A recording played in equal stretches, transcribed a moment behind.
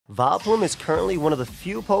Vileplume is currently one of the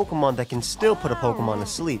few Pokemon that can still put a Pokemon to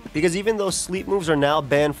sleep, because even though sleep moves are now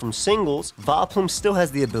banned from singles, Vileplume still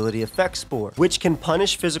has the ability Effect Spore, which can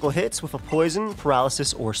punish physical hits with a poison,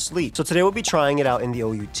 paralysis, or sleep. So today we'll be trying it out in the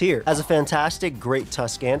OU tier. As a fantastic Great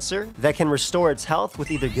Tusk answer that can restore its health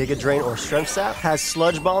with either Giga Drain or Strength Sap, has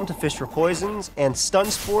Sludge Bomb to fish for poisons, and Stun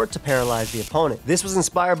Spore to paralyze the opponent. This was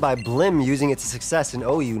inspired by Blim using it to success in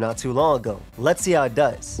OU not too long ago. Let's see how it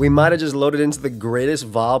does. We might have just loaded into the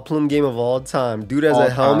greatest Vileplume game of all time. Dude has a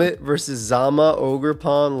helmet versus Zama,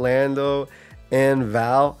 Ogerpon, Lando, and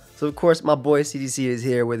Val. So of course my boy CTC is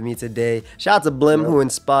here with me today. Shout out to Blim who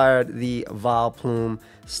inspired the Vileplume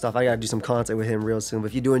stuff. I gotta do some content with him real soon. But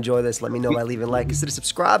if you do enjoy this, let me know by leaving a like. Consider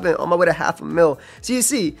subscribing. On my way to 500,000.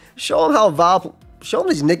 CTC, show him how Vileplume. Show him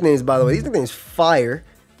these nicknames, by the way. These nicknames fire.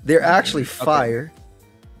 They're actually fire.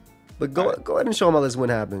 But go ahead and show them how this win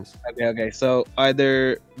happens. Okay. So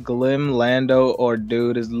either Glim, Lando, or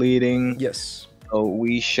Dude is leading. Yes. So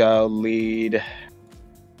we shall lead.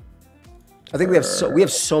 I think we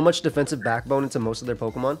have so much defensive backbone into most of their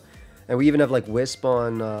Pokemon, and we even have like Wisp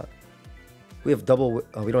on. We have double.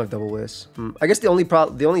 Oh, we don't have double Wisp. I guess the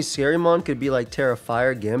only scary mon could be like Terra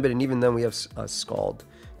Fire, Gambit, and even then we have Scald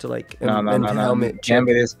to like helmet.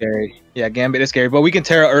 Gambit is scary. Yeah, Gambit is scary, but we can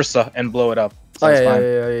Terra Ursa and blow it up. So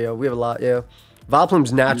yeah. We have a lot. Yeah,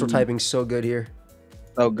 Vileplume's natural typing so good here.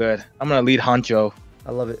 So good. I'm gonna lead Honcho.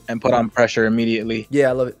 I love it. And put on pressure immediately. Yeah,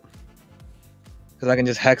 I love it. Because I can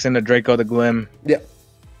just hex into Draco the Glim. Yeah.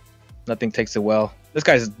 Nothing takes it well. This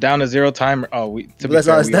guy's down to 0 timer. Oh, that's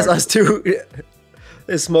us too.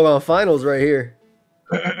 It's Smoke on Finals right here.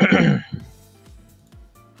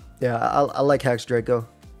 Yeah, I like Hex Draco.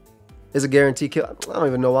 It's a guarantee kill. I don't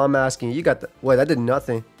even know why I'm asking. You got the... Wait, that did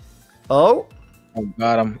nothing. Oh? Oh,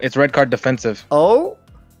 got him. It's red card defensive. Oh?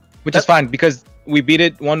 Which is fine because we beat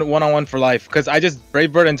it one-on-one for life. Because I just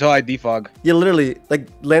Brave Bird until I defog. Yeah, literally. Like,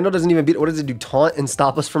 Lando doesn't even beat... What does it do? Taunt and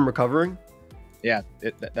stop us from recovering? Yeah,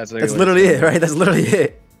 that's literally it, right? That's literally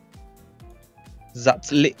it.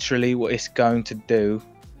 That's literally what it's going to do.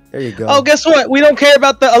 There you go. Oh, guess what? We don't care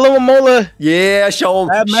about the Alomomola. Yeah, show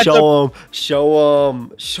him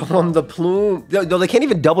the Plume. No, they can't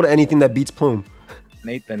even double to anything that beats Plume.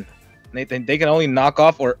 Nathan, they can only knock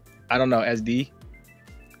off or, I don't know, SD.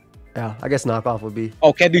 Yeah, I guess knockoff would be.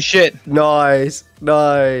 Oh, can't do shit. Nice.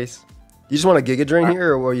 You just want a Giga Drain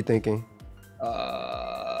here, or what are you thinking?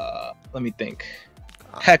 Let me think.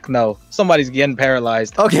 Heck no. Somebody's getting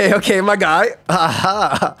paralyzed. Okay, my guy.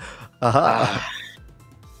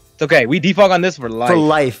 It's okay. We defog on this for life. For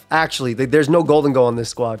life, actually. There's no golden go on this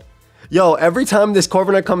squad. Yo, every time this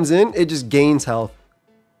Corviknight comes in, it just gains health.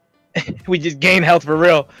 We just gain health for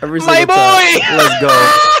real. My boy! Let's go.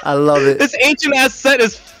 I love it. This ancient ass set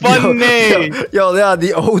is funny. Yo, yeah,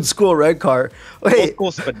 the old school red card. Wait.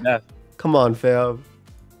 Old school Spadef. Come on, fam.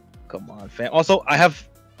 Also, I have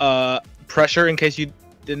pressure in case you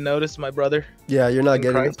didn't notice, my brother. Yeah, you're not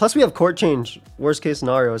getting it. Plus, we have court change. Worst case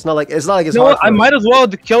scenario. It's not like it's hard. I might as well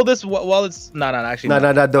kill this while it's actually.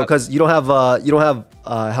 No, because you don't have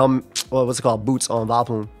helmet. Well, what's it called? Boots on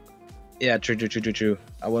Vileplume. Yeah, true.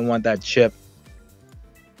 I wouldn't want that chip.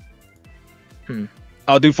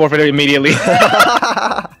 I'll do forfeit immedially.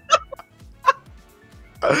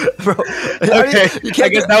 Bro, okay, I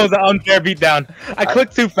guess that was an unfair beatdown. I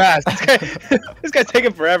clicked too fast. This guy's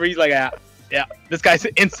taking forever. He's like, yeah. This guy's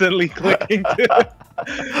instantly clicking too.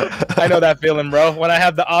 I know that feeling, bro. When I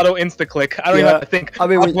have the auto insta click, I don't even have to think. I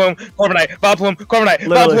mean, Vileplume,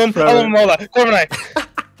 Alomomola, Corviknight.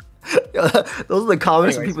 Those are the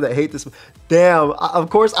comments of people that hate this. Damn,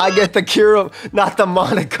 of course I get the Kyurem, not the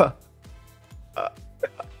Monica.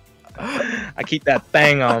 I keep that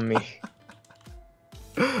thing on me.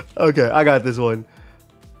 Okay, I got this one.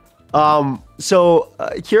 So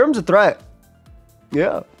Kyurem's a threat.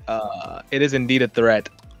 Yeah. It is indeed a threat.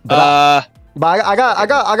 But I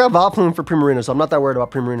got Vileplume for Primarina, so I'm not that worried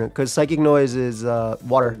about Primarina because Psychic Noise is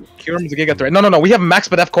water. Kyurem's a Giga threat. No. We have Max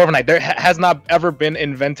Spadef Corviknight. There has not ever been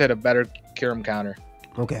invented a better Kyurem counter.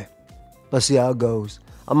 Okay, let's see how it goes.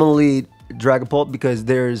 I'm gonna lead Dragapult because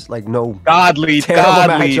there's like no God lead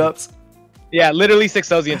matchups. Yeah, literally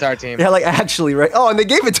 6-0 the entire team. Yeah, like actually, right? Oh, and they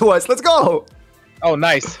gave it to us. Let's go. Oh,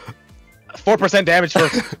 nice. 4% damage for the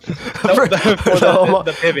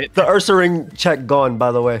pivot. The Ursaring check gone,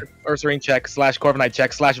 by the way. Ursaring check / Corviknight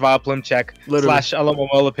check / Vileplume check /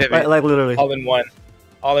 Alomomola pivot. Right, like literally. All in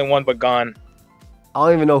one, but gone. I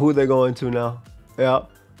don't even know who they're going to now. Yeah.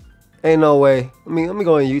 Ain't no way. Let me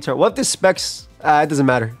go in U-turn. What if this specs? It doesn't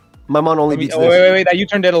matter. My mon only beats this. Wait. That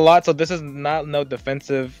U-turn did a lot, so this is not no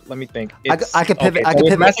defensive. Let me think. I could pivot. Okay, I could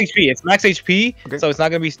pivot. Max HP. It's max HP, so it's not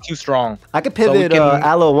gonna be too strong. I could pivot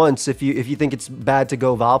Aloe once if you think it's bad to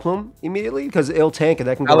go Vileplume immediately because it'll tank and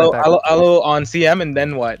that can go right back. Aloe on CM and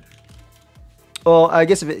then what? Well, I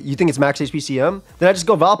guess if you think it's max HP CM, then I just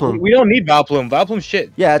go Vileplume. We don't need Vileplume. Vileplume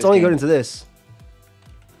shit. Yeah, it's only good into this.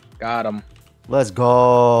 Got him. Let's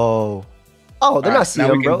go. Oh, they're not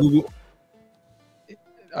CM, bro.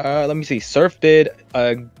 Let me see. Surf did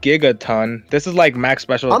a gigaton. This is like max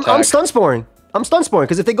special attack. I'm stun sporing. I'm stun sporing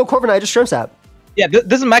because if they go Corviknight, I just Shrimp Sap. Yeah,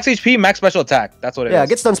 this is max HP, max special attack. That's what it is. Yeah,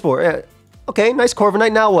 get stun spore. Yeah. Okay, nice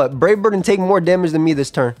Corviknight. Now what? Brave Bird and take more damage than me this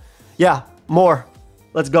turn. Yeah, more.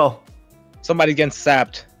 Let's go. Somebody's getting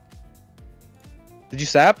sapped. Did you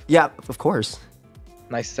sap? Yeah, of course.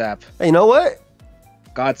 Nice sap. Hey, you know what?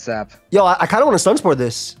 God sap. Yo, I kind of want to stun spore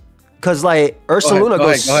this because like Ursaluna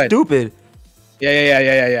goes stupid.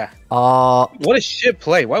 Yeah. What a shit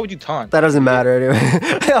play. Why would you taunt? That doesn't matter anyway.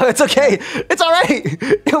 Yo, it's okay. It's all right.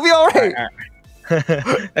 It'll be all right.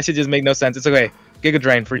 That should just make no sense. It's okay. Giga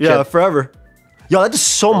Drain for yeah, chip. forever. Yo, that does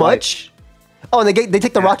so much. Oh, and they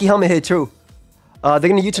take the Rocky Helmet hit too. They're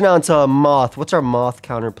gonna U-turn out into Moth. What's our Moth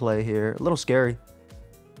counterplay here? A little scary.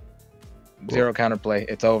 Zero counterplay.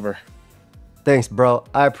 It's over. Thanks, bro.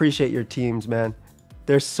 I appreciate your teams, man.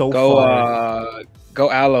 They're so fun.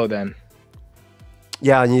 Go Aloe then.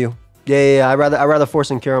 Yeah, on you. Yeah. I'd rather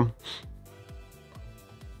force and cure him.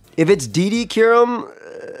 If it's DD cure him,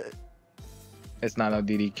 it's not no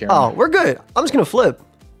DD cure. Oh, we're good. I'm just gonna flip.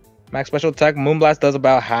 Max special attack. Moonblast does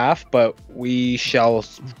about half, but we shall.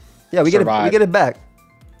 Yeah, we get it back.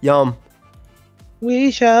 Yum. We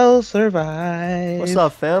shall survive. What's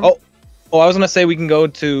up, fam? Oh, I was gonna say we can go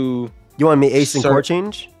to. You want me ace and core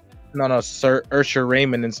change? No, Sir Ursha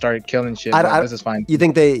Raymond and start killing shit. This is fine. You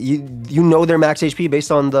think you know their max HP based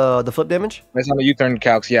on the flip damage? Based on the U-turn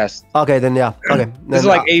calcs, yes. Okay, then yeah. Okay. This is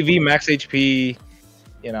like AV max HP,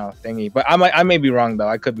 you know, thingy. But I may be wrong though.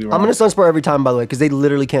 I could be wrong. I'm gonna stun spore every time, by the way, because they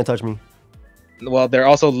literally can't touch me. Well, they're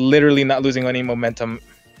also literally not losing any momentum.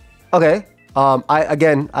 Okay.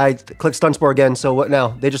 I clicked stun spore again. So what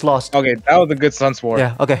now? They just lost. Okay, that was a good stun spore.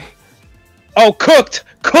 Yeah. Okay. Oh, cooked.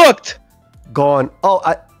 Gone. Oh,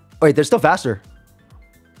 wait. They're still faster.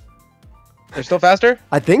 They're still faster?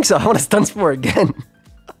 I think so. I want to stun spore again.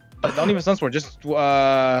 Don't even stun spore. Just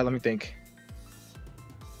let me think.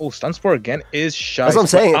 Oh, stun spore again is shy. That's what I'm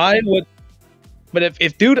saying. I would. But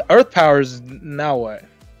if dude Earth powers, now what?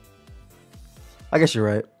 I guess you're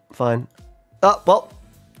right. Fine. Oh well.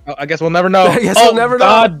 I guess we'll never know. I guess we'll never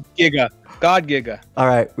know. God Giga. All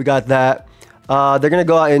right, we got that. They're gonna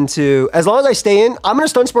go out into. As long as I stay in, I'm gonna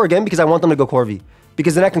stun spore again because I want them to go Corvi.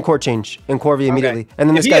 Because then I can court change and Corvi immediately, and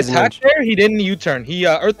then this guy's in range. There, he didn't U-turn. He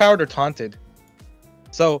Earth powered or taunted.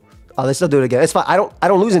 So. Oh, they still do it again. It's fine. I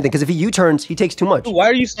don't lose anything because if he U-turns, he takes too much. Why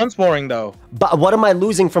are you stun sporing though? But what am I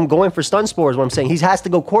losing from going for stun spore? Is what I'm saying. He has to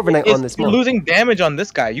go Corviknight on this. You're losing damage on this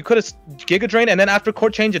guy. You could have Giga Drain, and then after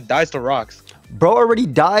court change, it dies to rocks. Bro already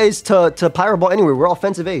dies to Pyro Ball anyway. We're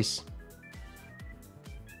offensive ace.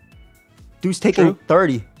 Dude's taking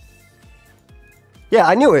 30. Yeah,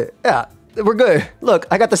 I knew it. Yeah, we're good. Look,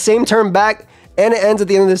 I got the same turn back, and it ends at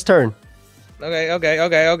the end of this turn. Okay.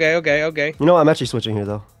 You know what? I'm actually switching here,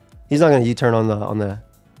 though. He's not going to U-turn on the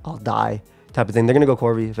I'll die type of thing. They're going to go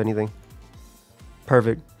Corvi, if anything.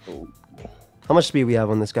 Perfect. How much speed we have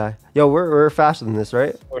on this guy? Yo, we're faster than this,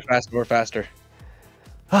 right? We're faster.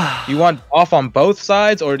 You want off on both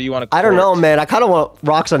sides, or do you want to? I don't know, man. I kind of want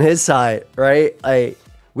rocks on his side, right?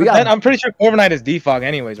 I'm pretty sure Corviknight is defog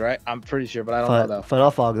anyways, right? I'm pretty sure, but I don't know though. Fine,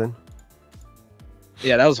 I'll fog then.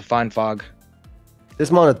 Yeah, that was a fine fog. This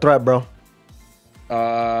mon a threat, bro.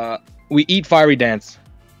 We eat Fiery Dance.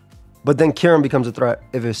 But then Kieran becomes a threat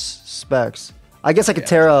if it's specs. I guess I could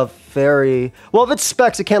tear a fairy. Well, if it's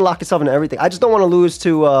specs, it can't lock itself into everything. I just don't want to lose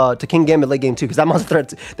to King Gambit late game too, because that monster threat.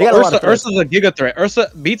 They got a lot of threats. Ursa's a giga threat. Ursa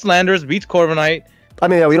beats Landers, beats Corviknight. I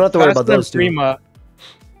mean, yeah, we don't have to worry about those two. Prima,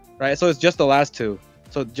 right? So it's just the last two.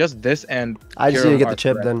 So just this and. I just need to get the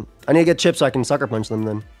chip then. I need to get chip so I can sucker punch them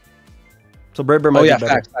then. So Brave Bird might be better.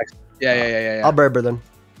 Facts. Yeah. I'll Brave Bird then.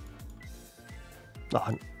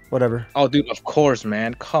 Oh, whatever. Oh, dude, of course,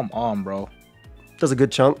 man. Come on, bro. Does a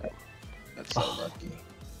good chunk. That's so lucky.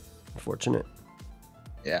 Unfortunate.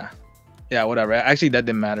 Yeah, whatever. Actually, that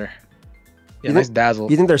didn't matter. Yeah, nice dazzle.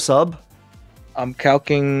 You think they're sub? I'm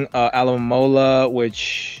calcing Alamola,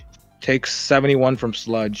 which takes 71 from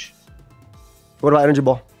Sludge. What about Energy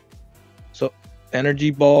Ball? So, Energy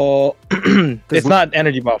Ball... it's not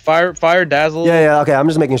Energy Ball. Fire Dazzle... Yeah, okay. I'm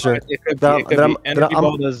just making sure. It could be. Energy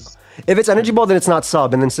Ball does... If it's Energy Ball, then it's not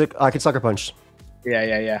sub, and then I can Sucker Punch.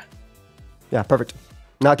 Yeah. Yeah, perfect.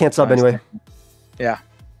 Now I can't sub anyway. Yeah.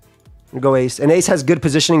 Go ace. And ace has good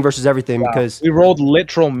positioning versus everything because... We rolled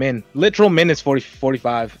literal min. Literal min is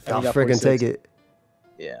 45. I'll freaking take it.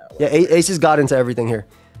 Yeah. Yeah, ace has got into everything here.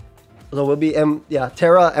 So we'll be... yeah,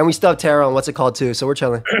 Terra. And we still have Terra on what's it called too. So we're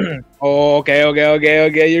chilling. Oh, okay.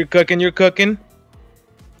 You're cooking.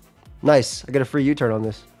 Nice. I get a free U-turn on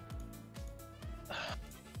this.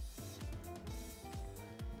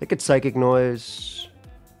 They could Psychic Noise.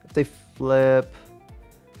 If they flip...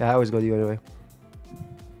 Yeah, I always go to you anyway.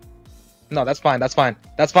 No, that's fine.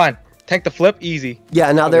 Tank the flip, easy.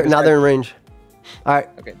 Yeah, now they're in range. All right.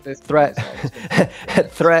 Okay. Threat.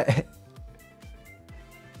 Threat.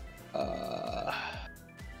 I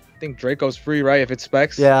think Draco's free, right? If it's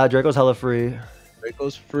specs. Yeah, Draco's hella free.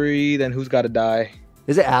 Draco's free. Then who's got to die?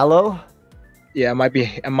 Is it Aloe? Yeah, it might be.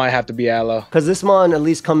 It might have to be Aloe. Because this mon at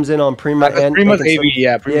least comes in on Prima and Prima's AV.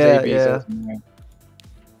 Yeah, Prima's AV. Yeah.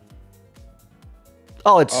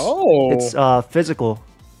 So it's physical.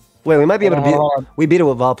 Wait, we might be able to beat. We beat it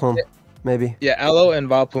with Vileplume, maybe. Yeah, Aloe and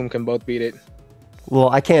Vileplume can both beat it. Well,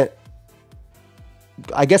 I can't.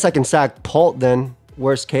 I guess I can sack Pult then.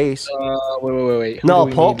 Worst case. Wait. No,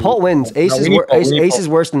 Pult wins. Ace is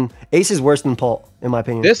worse than Pult, in my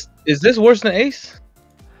opinion. Is this worse than Ace?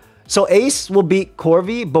 So Ace will beat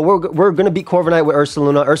Corvi, but we're gonna beat Corviknight with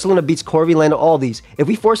Ursaluna. Ursaluna beats Corvi, Lando, all these. If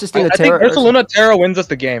we force this thing to Terra, I think Ursaluna Terra wins us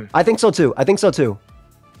the game. I think so too. I think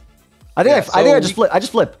I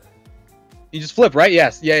just flip. You just flip, right?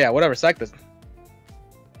 Yes. Yeah. Whatever. Sack this.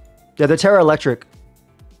 Yeah, the Terra Electric.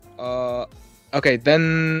 Okay,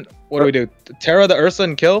 then what do we do? Terra the Ursa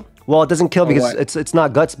and kill? Well, it doesn't kill because it's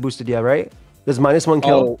not guts boosted yet, right? There's -1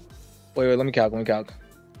 kill. Oh, wait. Let me calc.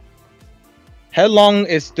 Headlong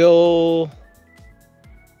is still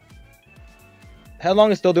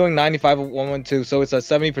doing 95 of 112, so it's a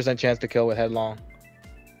 70% chance to kill with Headlong.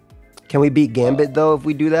 Can we beat Gambit though if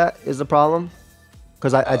we do that? Is the problem?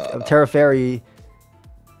 Because Terra Fairy.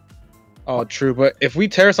 Oh, true. But if we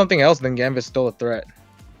tear something else, then Gambit's still a threat.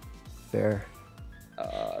 Fair.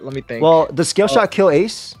 Let me think. Well, does Scale Shot kill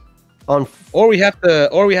Ace? Or we have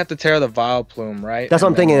to tear the Vileplume, right? That's what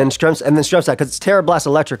I'm thinking. And then Stress that because it's Terra Blast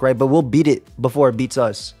Electric, right? But we'll beat it before it beats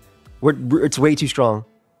us. It's way too strong.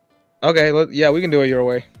 Okay. Yeah, we can do it your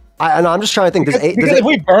way. I'm just trying to think. Because if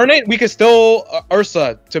we burn it, we could still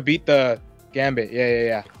Ursa to beat the Gambit.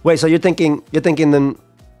 Yeah. Wait, so you're thinking then?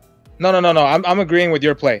 No. I'm agreeing with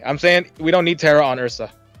your play. I'm saying we don't need Terra on Ursa.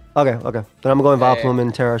 Okay. Then I'm going Vileplume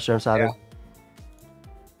and Terra Strength Savage. Yeah.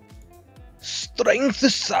 Strength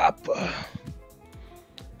Sap.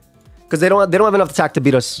 Because they don't have enough attack to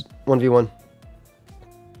beat us 1v1.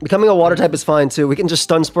 Becoming a water type is fine too. We can just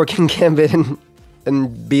stun Spore King Gambit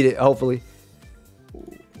and beat it hopefully.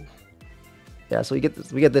 Yeah, so we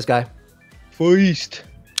get this guy. Feast.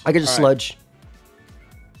 I could just sludge.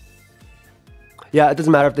 Yeah, it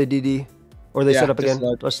doesn't matter if they DD or they set up again.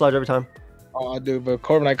 Let's sludge every time. Oh, dude, but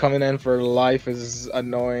Corviknight coming in for life is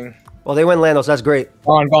annoying. Well, they win Lando, so that's great.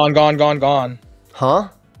 Gone. Huh?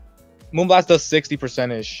 Moonblast does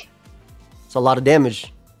 60%ish. It's a lot of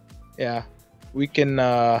damage. Yeah, we can.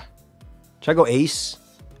 Should I go Ace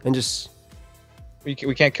and just? We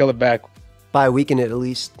can't kill it back. Weaken it at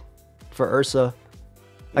least for Ursa.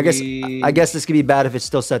 I guess this could be bad if it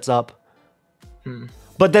still sets up.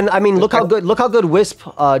 But then I mean, look how good Wisp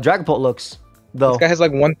Dragapult looks though. This guy has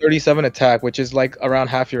like 137 attack, which is like around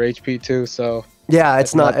half your HP too. So yeah,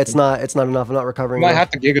 it's not enough. I'm not recovering. You might have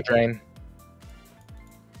to Giga Drain.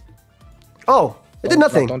 Oh, it did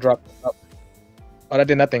nothing. Don't drop. Oh, that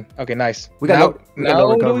did nothing. Okay, nice. We got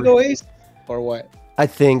now do we go Ace or what? I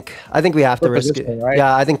think we have to risk it. Right?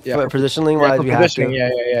 Yeah, I think for positioning wise we have to.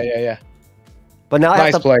 Yeah. But now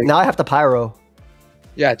nice I have to Pyro.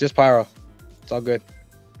 Yeah, just Pyro. It's all good.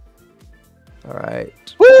 All right.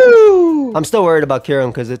 Woo! I'm still worried about Kirim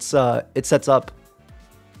because it sets up.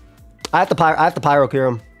 I have to Pyro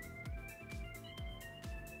Kirim.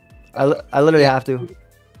 I literally have to.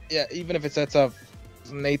 Yeah, even if it sets up,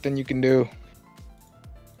 Nathan, you can do.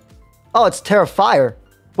 Oh, it's Terra Fire.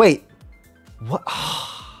 Wait. What?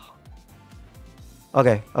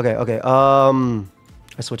 Okay.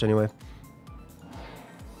 I switch anyway.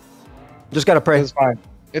 Just gotta pray. It's fine.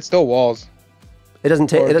 It still walls. It doesn't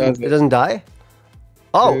take. It doesn't die.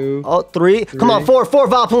 Oh, 2, 3. Come on, 4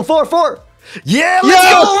 Vileplume, 4. Yeah,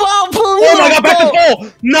 let's go Vileplume. Oh my god, back to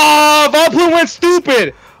full. Nah, Vileplume went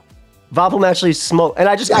stupid. Vileplume actually smoked, and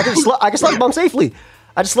I can sludge bomb safely.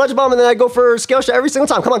 I just sludge bomb and then I go for Scale Shot every single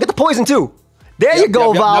time. Come on, get the poison too. There you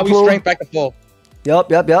go, Vileplume. Now we strength back to full.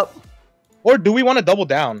 Yep. Or do we want to double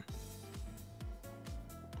down?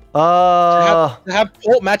 To have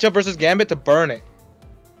Pult matchup versus Gambit to burn it.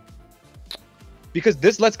 Because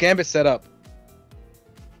this lets Gambit set up.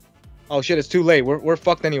 Oh shit, it's too late. We're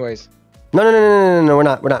fucked anyways. No, we're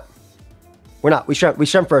not. We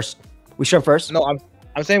shrimp first. We shrimp first. No,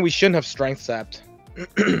 I'm saying we shouldn't have strength sapped.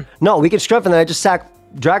 No, we can shrimp and then I just sack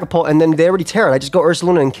Dragapult and then they already tear it. I just go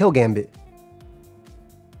Ursaluna and kill Gambit.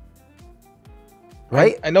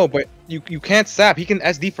 Right? I know, but you can't sap. He can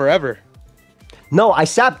SD forever. No, I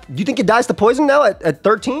sap. Do you think it dies to poison now at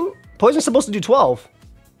 13? Poison's supposed to do 12.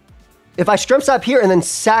 If I shrimp sap here and then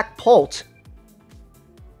sack Pult,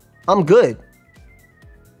 I'm good.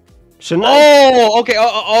 Shouldn't I? Oh, okay.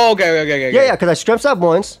 Okay. Yeah, because I shrimp sap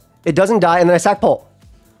once, it doesn't die, and then I sack Pult.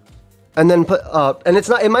 And then put and it's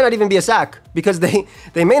not. It might not even be a sack because they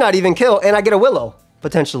may not even kill, and I get a Willow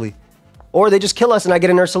potentially, or they just kill us and I get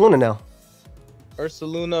an Ursaluna now.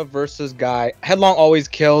 Ursaluna versus Guy. Headlong always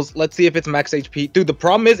kills. Let's see if it's max HP. Dude, the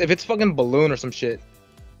problem is if it's fucking Balloon or some shit.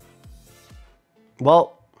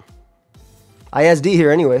 Well, I SD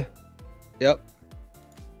here anyway. Yep.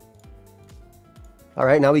 All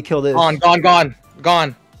right, now we kill this.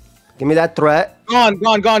 Gone. Give me that threat. Gone.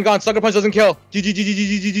 Sucker Punch doesn't kill.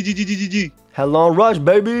 GG. Headlong rush,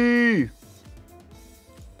 baby.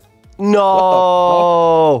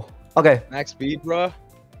 No. Okay. Max speed, bruh.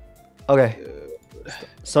 Okay.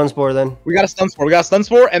 Sunspore then. We got a stun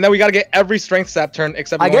spore, and then we gotta get every strength sap turn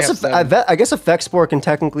except. I guess Effect Spore can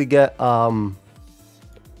technically get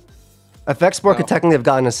Effect Spore could technically have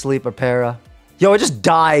gotten a sleep or para. Yo, it just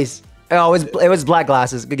dies. Oh, it was Black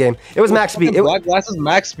Glasses. Good game. It was max speed. Black Glasses,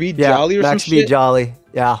 max speed, yeah, Jolly or max some speed shit? Jolly.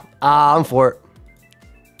 Yeah. I'm for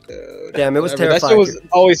it. Damn, it was terrifying. That shit was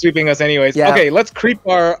always sweeping us anyways. Yeah. Okay, let's creep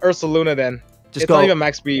our Ursaluna then. It's not even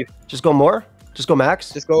max speed. Just go more? Just go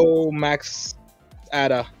max? Just go max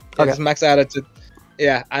Ada. Yeah, Okay. just max Ada to...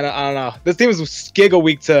 Yeah, I don't know. This team is giga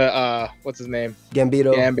weak to, what's his name? Gambit.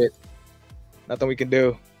 Nothing we can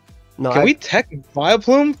do. No, Can we tech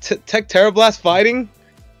Vileplume? Tech Terra Blast fighting?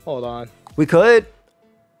 Hold on. We could.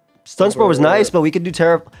 Sunspore was nice, but we could do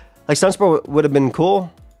Terra... Like, Sunspore would have been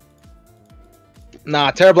cool. Nah,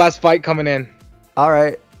 Terra Blast fight coming in. All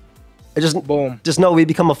right. Boom. Just know we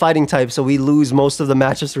become a fighting type, so we lose most of the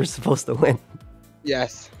matches we're supposed to win.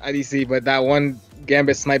 Yes, IDC, but that one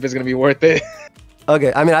Gambit snipe is going to be worth it.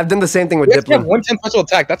 Okay, I mean, I've done the same thing with Diplo. Diplo. 110 special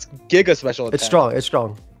attack. That's giga special attack. It's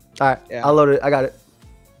strong. All right, Yeah. I'll load it. I got it.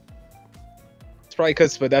 It's probably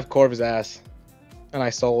because Spadef Corv's ass. And I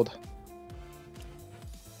sold.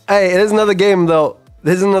 Hey, it is another game, though.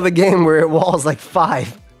 This is another game where it walls like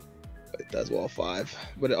 5. It does wall 5.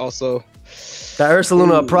 But it also... That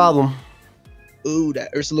Ursaluna a problem. Ooh,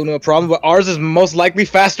 that Ursaluna a problem. But ours is most likely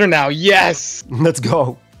faster now. Yes! Let's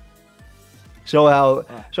go. Show me how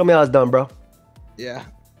it's done, bro. Yeah,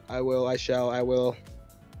 I will. I shall. I will.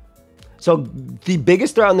 So the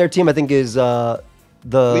biggest threat on their team, I think, is the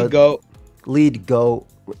lead goat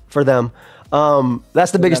for them.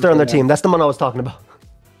 That's the biggest threat on their team. That's the one I was talking about.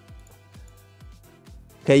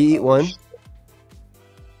 Okay, you eat one.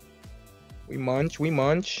 We munch.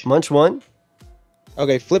 Munch one.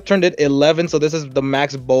 Okay, flip turned it 11, so this is the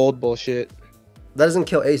max bold bullshit. That doesn't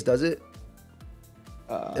kill Ace, does it?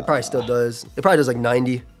 It probably still does. It probably does like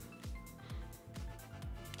 90.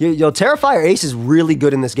 Yo, Terrifier Ace is really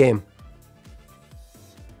good in this game.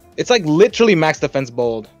 It's like literally max defense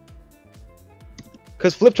bold.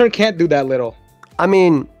 Because flip turn can't do that little. I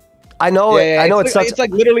mean, I know it sucks. It's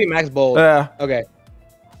like literally max bold. Yeah. Okay.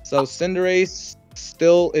 So Cinderace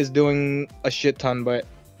still is doing a shit ton, but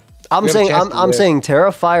I'm saying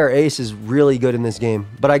Terrifier Ace is really good in this game.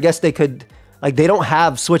 But I guess they could, like, they don't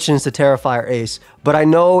have switch-ins to Terrifier Ace. But I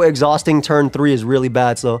know exhausting turn 3 is really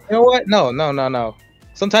bad. So you know what? No.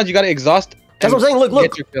 Sometimes you gotta exhaust. That's what I'm saying.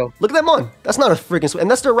 Look at that mon. That's not a freaking switch,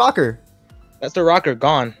 and that's their rocker. That's the rocker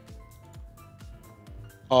gone.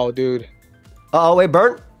 Oh, dude. Oh wait,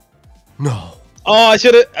 burnt? No. Oh, I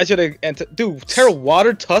should have. Dude, Terra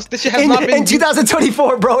Water Tusk. This shit has not been in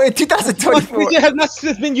 2024, bro. In 2024, this shit has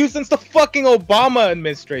not been used since the fucking Obama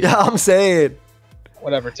administration. Yeah, I'm saying.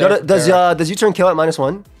 Whatever. Does U-turn kill at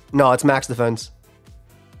 -1? No, it's max defense.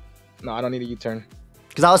 No, I don't need a U-turn.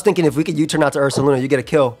 Because I was thinking if we could U-turn out to Ursaluna, you get a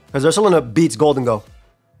kill. Because Ursaluna beats Golden Go.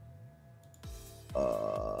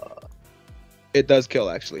 It does kill,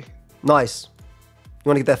 actually. Nice. You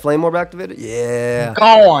want to get that Flame Orb activated? Yeah.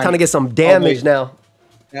 Go on. Time to get some damage now.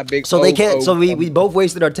 That big. So they can't. So we both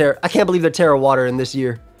wasted our Terra. I can't believe they're Terra Water in this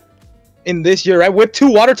year. In this year, right? With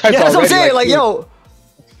 2 water types yeah, that's already. what I'm saying. Like, yo.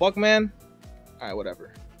 Fuck, man. All right,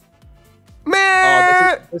 whatever.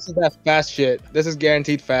 Man. Oh, this is that fast shit. This is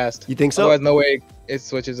guaranteed fast. You think so? Otherwise, no way it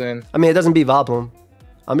switches in. I mean, it doesn't beat Vileplume.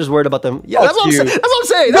 I'm just worried about them. Yeah, that's what I'm saying. That's what I'm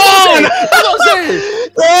saying. No! That's what I'm saying.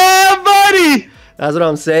 Yeah, buddy. That's what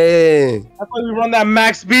I'm saying. That's why we run that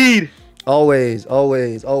max speed. Always,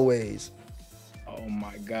 always, always. Oh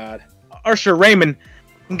my god. Usher Raymond.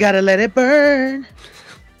 Gotta let it burn.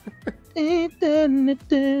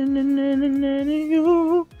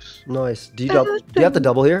 Nice. Do you have to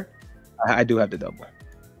double here? I do have to double.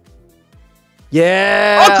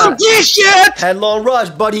 Yeah. On some G shit. Headlong rush,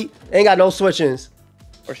 buddy. Ain't got no switch-ins.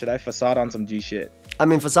 Or should I facade on some G shit? I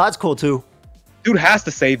mean, facade's cool too. Dude has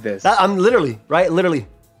to save this. I'm literally, right? Literally.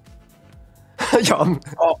 Yo,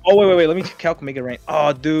 wait. Let me make it rain.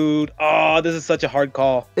 Oh, dude. Oh, this is such a hard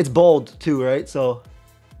call. it's bold too, right? So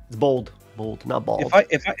it's bold, not bald.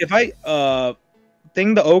 If I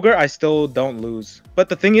thing the ogre, I still don't lose. But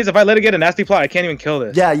the thing is, if I let it get a nasty plot, I can't even kill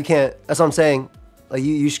this. Yeah, you can't. That's what I'm saying. Like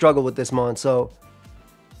you struggle with this, mon. So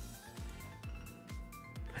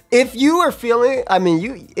if you are feeling,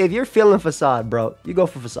 if you're feeling facade, bro, you go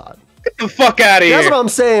for facade. Get the fuck out of here. That's what I'm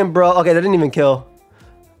saying, bro. Okay, that didn't even kill.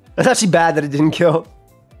 That's actually bad that it didn't kill.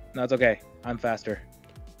 No, it's okay. I'm faster.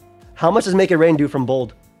 How much does Make It Rain do from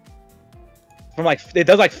bold? From like, it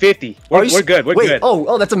does like 50. We're good. We're good.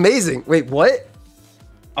 Oh, that's amazing. Wait, what?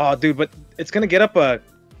 Oh, dude, but it's gonna get up a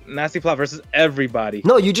nasty plot versus everybody.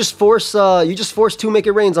 No, you just force 2 Make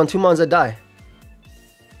It Rains on 2 mons that die.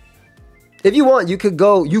 If you want, you could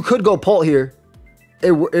go Pult here.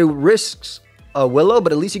 It risks a Willow,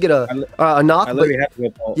 but at least you get a knock. I literally have to go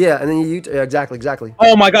Pult. Yeah, and then yeah, exactly.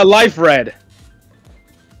 Oh my god, life red.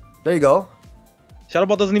 There you go. Shadow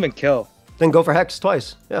Ball doesn't even kill. Then go for Hex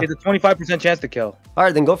twice. Yeah. It's a 25% chance to kill. All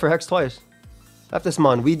right, then go for Hex twice. After this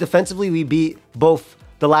mon, we beat both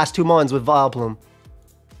the last 2 mons with Vileplume.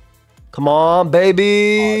 Come on,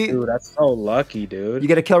 baby. Oh, dude, that's so lucky, dude. You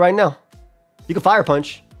get a kill right now. You can Fire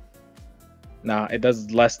Punch. Nah, it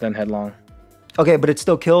does less than Headlong. Okay, but it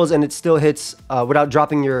still kills and it still hits without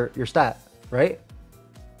dropping your stat, right?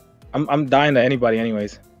 I'm dying to anybody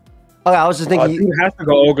anyways. Okay, I was just thinking. Dude has to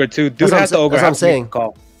go Ogre too. Dude has to Ogre. That's what I'm saying.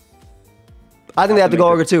 Call. I think they have to go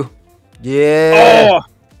Ogre too. Yeah. Oh!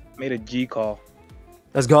 Made a G call.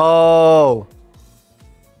 Let's go.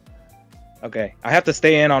 Okay, I have to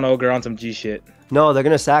stay in on Ogre on some G shit. No, they're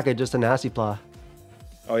gonna sack it just a nasty plot.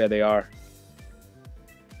 Oh yeah, they are.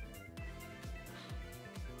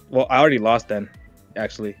 Well, I already lost then,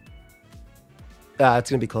 actually. Yeah, it's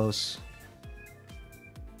gonna be close.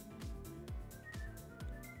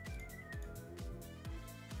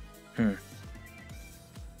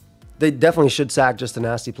 They definitely should sack just a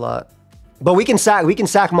nasty plot, but we can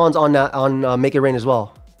sack mons on Make It Rain as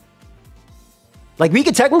well. Like we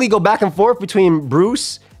could technically go back and forth between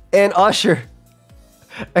Bruce and Usher,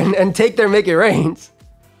 and take their Make It Rains.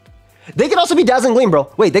 They could also be Dazzling Gleam,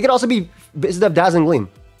 bro. Wait, they could also be instead of Dazzling Gleam.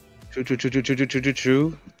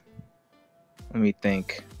 True. Let me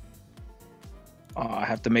think. Oh, I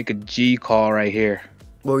have to make a G call right here.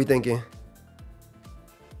 What were you thinking?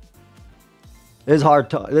 It is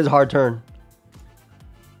hard. It is a hard turn.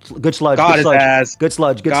 Good sludge. God good sludge. Ass. Good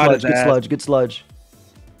sludge. Good God sludge. Good ass. sludge. Good sludge.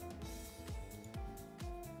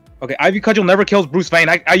 Okay, Ivy Cudgel never kills Bruce Wayne.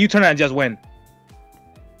 I U-turn and just win.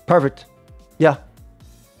 Perfect. Yeah.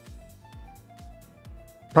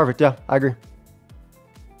 Perfect. Yeah, I agree.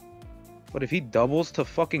 But if he doubles to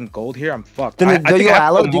fucking gold here, I'm fucked. Then do you go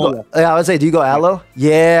Aloe? I would say, do you go Aloe?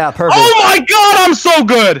 Yeah, perfect. Oh my god, I'm so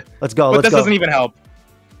good! Let's go. But this doesn't even help.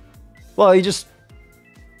 Well, you just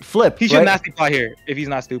flip. He should nasty plot here if he's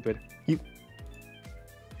not stupid.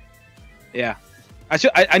 Yeah.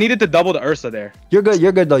 I needed to double the Ursa there. You're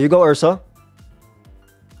good though. You go Ursa.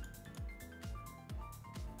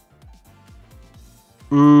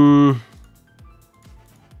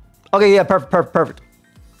 Okay, yeah, perfect.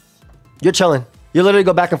 You're chilling. You literally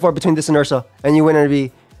go back and forth between this and Ursa, and you win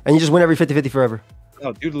every, and you just win every 50-50 forever.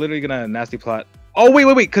 Oh, dude, literally gonna nasty plot. Oh wait,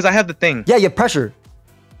 because I have the thing. Yeah, you have pressure.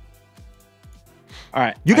 All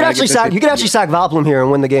right. You can actually sack. You can actually sack Vileplume here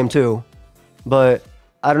and win the game too, but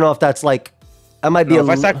I don't know if that's like. That might be. If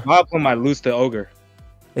I sack Vileplume, I lose to Ogre.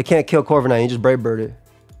 It can't kill Corviknight. You just Brave Bird it.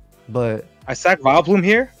 But I sack Vileplume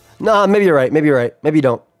here. Nah, maybe you're right. Maybe you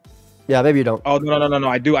don't. Yeah, maybe you don't. Oh no!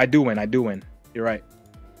 I do win. You're right.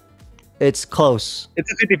 It's close.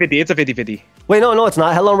 It's a 50-50. Wait, no, it's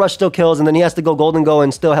not. Headlong Rush still kills, and then he has to go Golden Go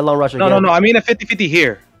and still Headlong Rush again. No. I mean a 50-50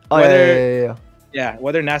 here. Oh, yeah. Yeah,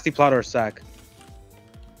 whether nasty plot or sack.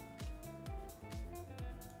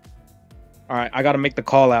 All right, I gotta make the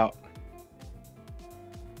call out.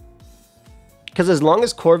 Because as long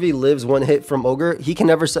as Corvi lives one hit from Ogre, he can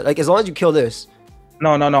never set. Like as long as you kill this.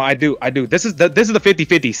 No. I do. This is the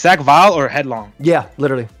 50-50. Sack Vile or Headlong. Yeah,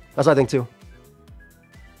 literally. That's what I think too.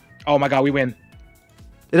 Oh my god, we win.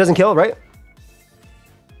 It doesn't kill, right?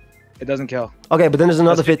 It doesn't kill. Okay, but then there's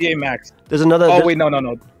another 58 max. There's another. Oh wait,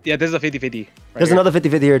 no. Yeah, this is a 50-50. There's another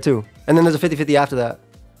 50-50 here too, and then there's a 50-50 after that.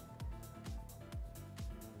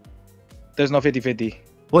 There's no 50-50.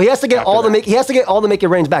 Well, he has to get all the make. He has to get all the make it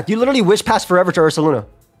rains back. You literally wish past forever to Ursaluna,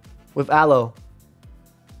 with Aloe.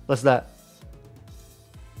 What's that?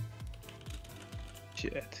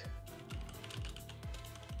 Shit.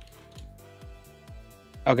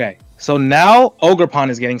 Okay, so now Ogerpon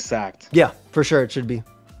is getting sacked. Yeah, for sure it should be.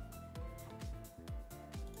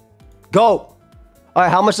 Go. All right,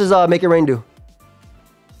 how much does make it rain do?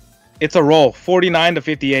 It's a roll, 49 to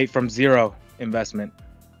 58 from 0 investment.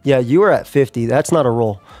 Yeah, you were at 50. That's not a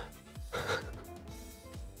roll.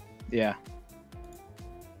 Yeah.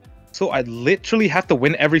 So I literally have to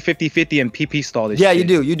win every 50-50 and PP stall this shit.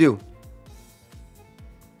 Yeah, you do.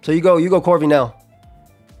 So you go Corvi now.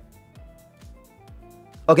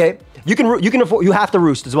 Okay, you can afford. You have to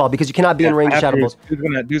roost as well because you cannot be in range of Shadow Balls.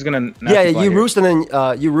 Dude's gonna. Yeah, you roost and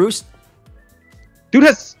then you roost. Dude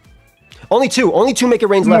has only two make it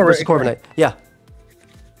rains left versus Corviknight. Yeah.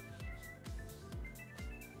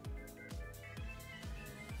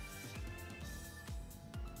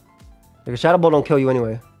 Like a Shadow Ball don't kill you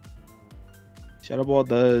anyway. Shadow Ball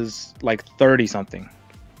does like 30 something.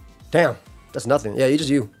 Damn, that's nothing. Yeah,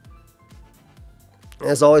 you. And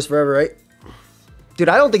it's always forever, right? Dude,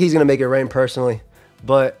 I don't think he's gonna make it rain personally,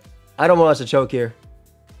 but I don't want us to choke here.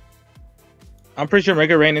 I'm pretty sure Make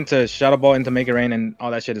It Rain into Shadow Ball into Make It Rain and all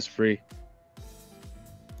that shit is free.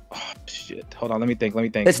 Oh shit! Hold on, let me think.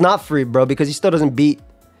 It's not free, bro, because he still doesn't beat.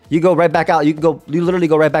 You go right back out. You literally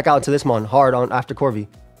go right back out into this mon hard on after Corvi.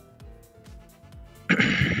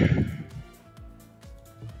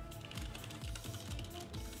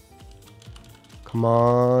 Come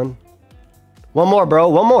on. One more, bro.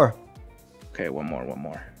 One more. Okay, one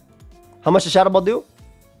more. How much does Shadow Ball do?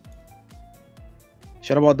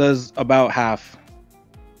 Shadow Ball does about half.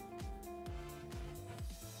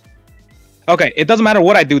 Okay, it doesn't matter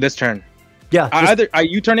what I do this turn. Yeah.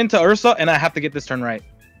 You turn into Ursa and I have to get this turn right.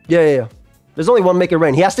 Yeah. There's only one Make It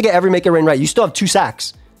Rain. He has to get every Make It Rain right. You still have 2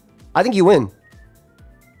 sacks. I think you win.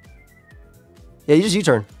 Yeah, you just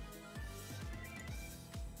U-turn.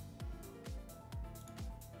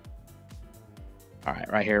 All right,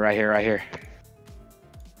 right here.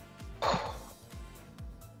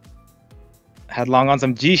 Headlong on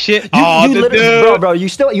some G shit. Bro, you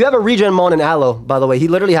have a regen mon in Aloe, by the way. He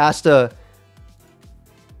literally has to.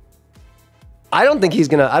 I don't think he's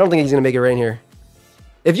gonna make it rain here.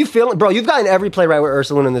 If you feel, bro, you've gotten every play right with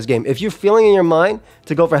Ursaluna in this game. If you're feeling in your mind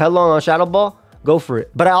to go for Headlong on Shadow Ball, go for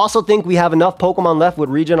it. But I also think we have enough Pokemon left with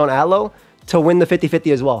regen on Aloe to win the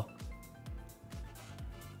 50-50 as well.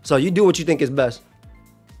 So you do what you think is best.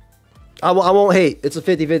 I won't hate. It's a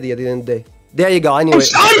 50-50 at the end of the day. There you go. I knew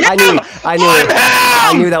it. I knew it.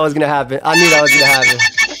 I knew that was gonna happen.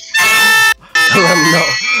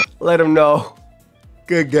 Let him know.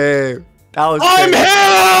 Good game. That was. I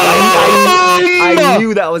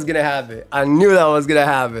knew that was gonna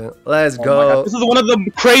happen. Let's go. This is one of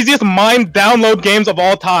the craziest mind download games of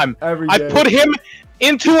all time. I put him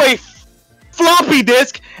into a floppy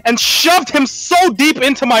disk and shoved him so deep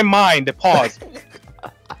into my mind. Pause.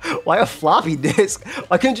 Why a floppy disk?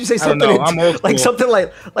 Why couldn't you say something something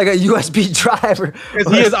like a USB drive?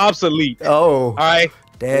 Because he is obsolete. Oh. All right.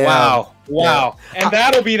 Damn. Wow. Wow. And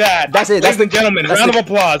that'll be that. That's it. Ladies and gentlemen, round of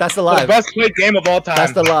applause. That's the live. The best played game of all time.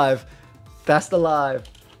 That's the live.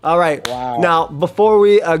 All right. Wow. Now, before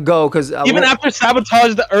we go, because even after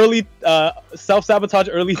sabotage the early, self-sabotage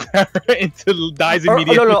early terror into dies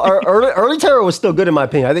immediately. No. Early terror was still good in my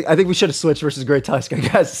opinion. I think we should have switched versus Great Tusk, I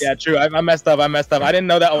guess. Yeah, true. I messed up. I didn't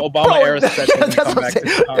know that Obama era set. That's what I'm saying.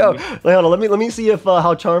 Yo, hold on. Let me see if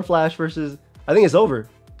how Charm Flash versus. I think it's over.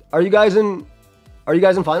 Are you guys in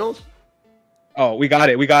finals? Oh, we got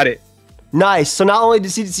it. Nice. So not only did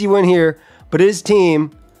CTC win here, but his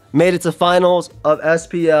team made it to finals of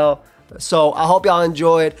SPL. So I hope y'all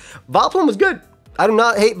enjoyed. Vileplume was good. I do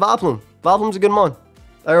not hate Vileplume. Vileplume's a good mon.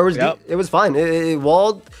 It was fine. It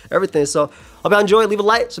walled everything. So hope y'all enjoyed. Leave a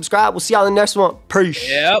like, subscribe. We'll see y'all in the next one. Peace.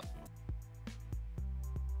 Yep.